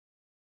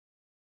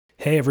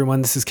Hey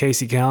everyone, this is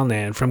Casey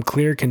Calnan from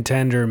Clear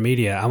Contender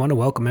Media. I want to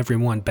welcome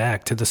everyone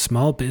back to the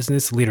Small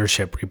Business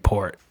Leadership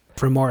Report.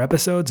 For more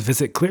episodes,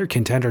 visit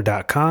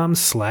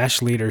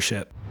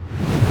clearcontender.com/leadership.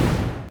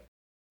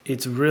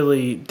 It's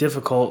really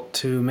difficult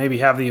to maybe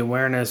have the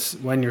awareness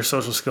when your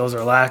social skills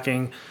are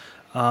lacking.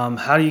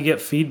 How do you get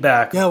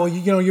feedback? Yeah, well,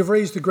 you've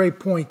raised a great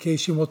point,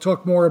 Casey, and we'll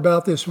talk more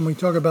about this when we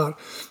talk about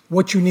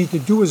what you need to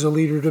do as a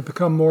leader to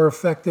become more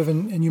effective,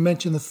 and you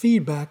mentioned the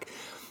feedback.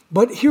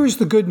 But here's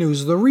the good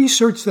news. The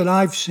research that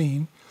I've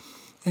seen,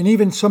 and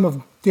even some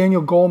of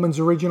Daniel Goleman's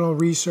original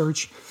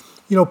research,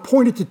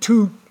 pointed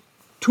to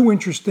two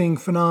interesting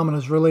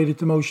phenomena related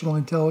to emotional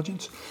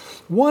intelligence.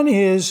 One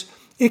is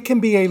it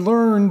can be a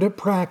learned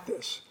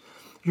practice.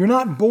 You're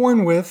not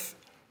born with,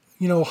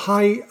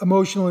 high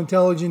emotional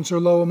intelligence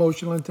or low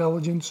emotional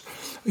intelligence.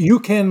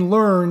 You can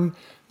learn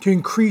to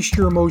increase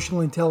your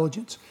emotional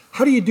intelligence.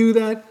 How do you do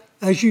that?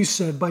 As you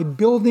said, by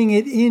building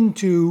it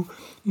into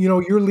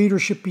your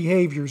leadership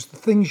behaviors, the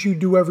things you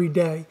do every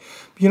day.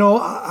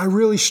 I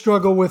really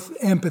struggle with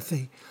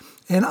empathy,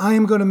 and I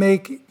am going to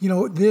make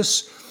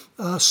this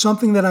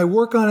something that I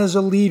work on as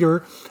a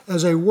leader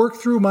as I work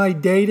through my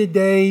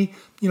day-to-day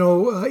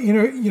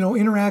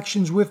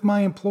interactions with my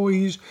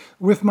employees,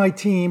 with my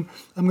team.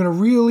 I'm going to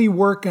really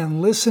work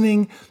on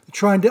listening,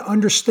 trying to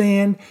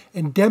understand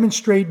and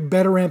demonstrate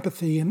better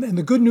empathy. And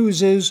the good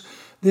news is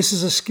this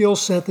is a skill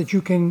set that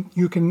you can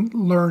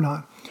learn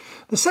on.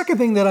 The second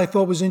thing that I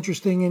thought was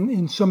interesting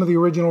in some of the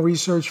original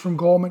research from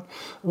Goleman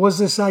was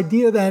this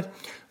idea that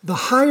the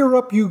higher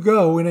up you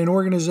go in an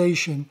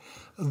organization,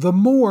 the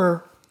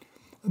more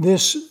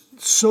this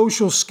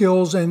social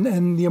skills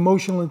and the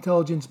emotional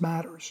intelligence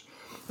matters.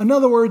 In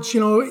other words,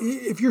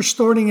 if you're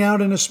starting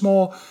out in a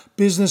small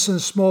business and a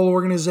small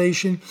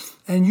organization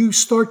and you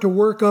start to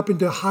work up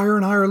into higher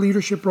and higher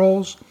leadership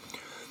roles,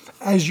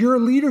 as your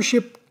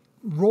leadership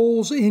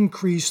roles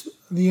increase,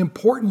 the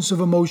importance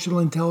of emotional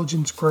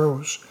intelligence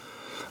grows.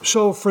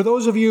 So for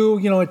those of you,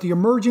 at the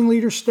emerging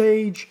leader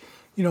stage,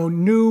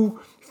 new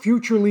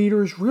future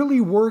leaders, really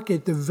work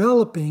at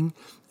developing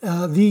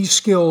these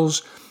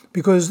skills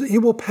because it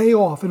will pay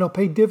off and it'll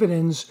pay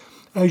dividends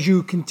as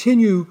you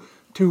continue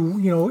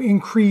to,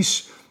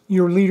 increase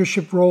your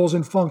leadership roles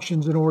and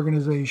functions in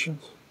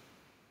organizations.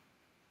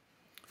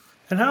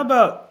 And how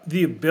about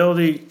the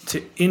ability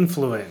to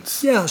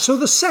influence? Yeah, so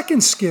the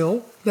second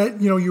skill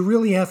that, you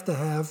really have to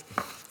have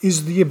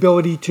is the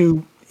ability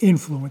to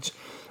influence.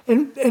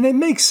 And it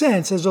makes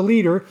sense as a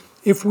leader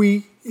if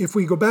we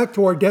go back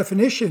to our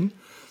definition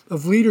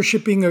of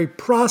leadership being a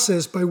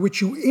process by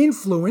which you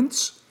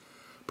influence,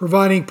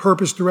 providing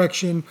purpose,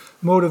 direction,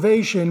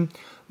 motivation,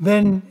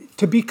 then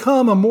to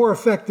become a more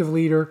effective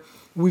leader,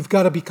 we've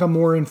got to become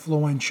more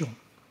influential.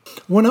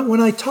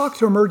 When I talk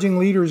to emerging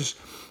leaders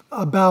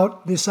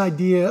about this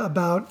idea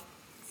about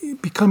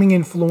becoming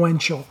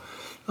influential,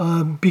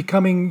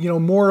 becoming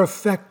more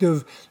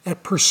effective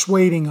at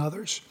persuading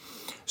others,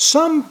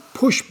 some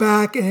push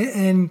back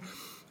and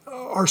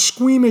are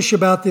squeamish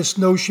about this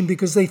notion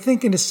because they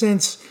think, in a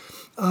sense,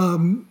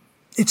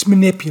 it's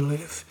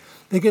manipulative.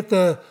 They get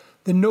the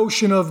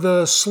notion of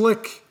the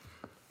slick,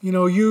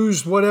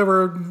 used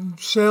whatever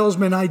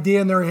salesman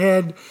idea in their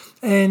head,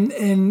 and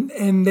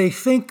they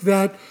think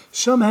that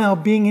somehow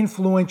being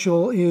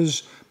influential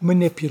is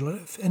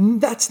manipulative. And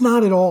that's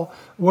not at all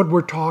what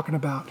we're talking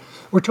about.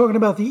 We're talking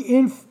about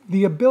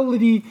the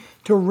ability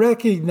to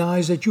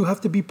recognize that you have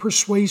to be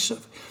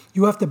persuasive.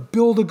 You have to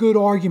build a good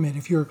argument.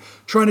 If you're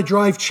trying to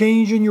drive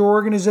change in your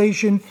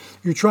organization,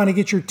 you're trying to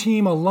get your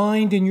team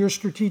aligned in your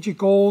strategic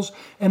goals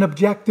and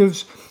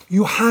objectives,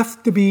 you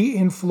have to be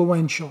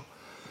influential.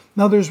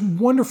 Now, there's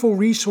wonderful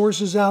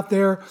resources out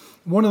there.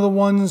 One of the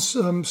ones,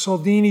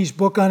 Cialdini's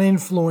book on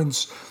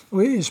influence,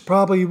 is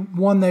probably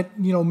one that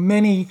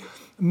many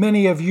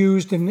have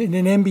used in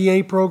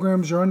MBA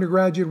programs or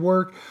undergraduate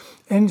work.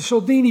 And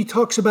Cialdini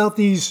talks about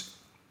these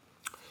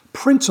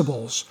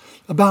principles,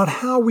 about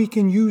how we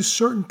can use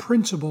certain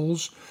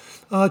principles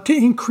to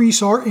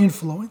increase our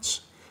influence.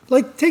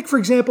 Like, take, for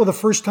example, the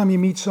first time you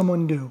meet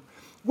someone new.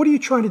 What are you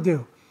trying to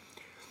do?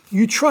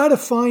 You try to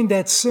find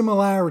that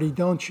similarity,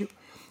 don't you?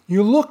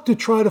 You look to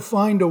try to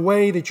find a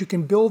way that you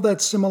can build that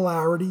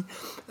similarity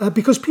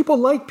because people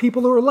like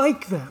people who are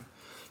like them.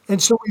 And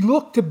so we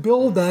look to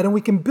build that, and we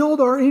can build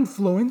our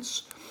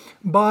influence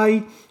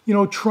by,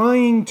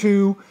 trying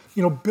to,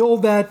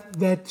 build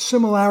that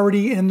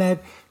similarity and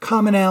that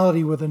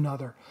commonality with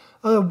another.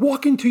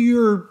 Walk into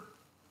your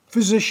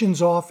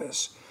physician's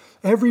office.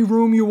 Every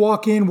room you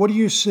walk in, what do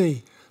you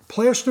see?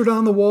 Plastered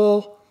on the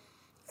wall,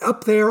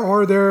 up there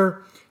are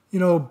their,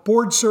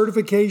 board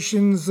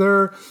certifications,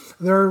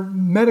 their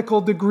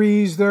medical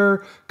degrees,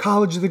 their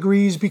college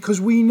degrees, because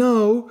we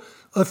know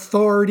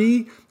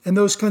authority and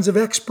those kinds of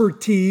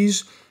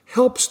expertise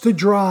helps to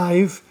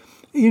drive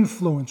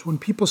influence. When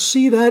people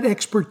see that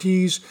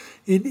expertise,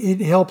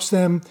 it helps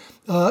them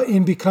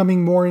in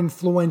becoming more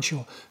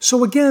influential.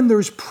 So again,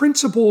 there's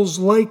principles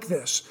like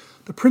this.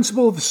 The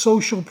principle of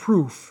social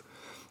proof.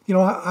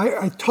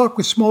 I talk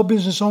with small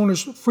business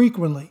owners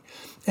frequently,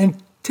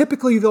 and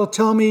typically they'll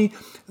tell me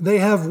they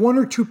have one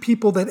or two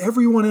people that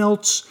everyone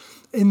else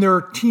in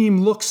their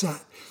team looks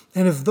at.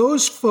 And if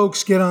those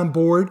folks get on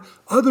board,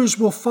 others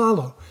will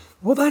follow.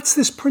 Well, that's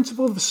this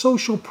principle of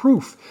social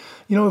proof.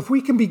 If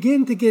we can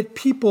begin to get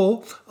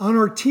people on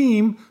our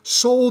team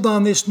sold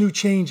on this new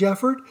change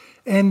effort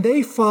and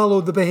they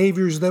follow the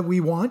behaviors that we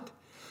want,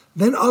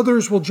 then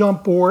others will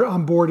jump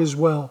on board as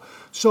well.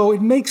 So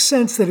it makes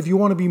sense that if you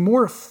want to be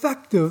more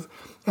effective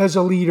as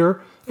a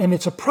leader, and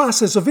it's a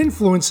process of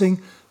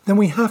influencing, then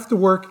we have to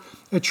work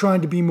at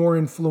trying to be more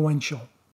influential.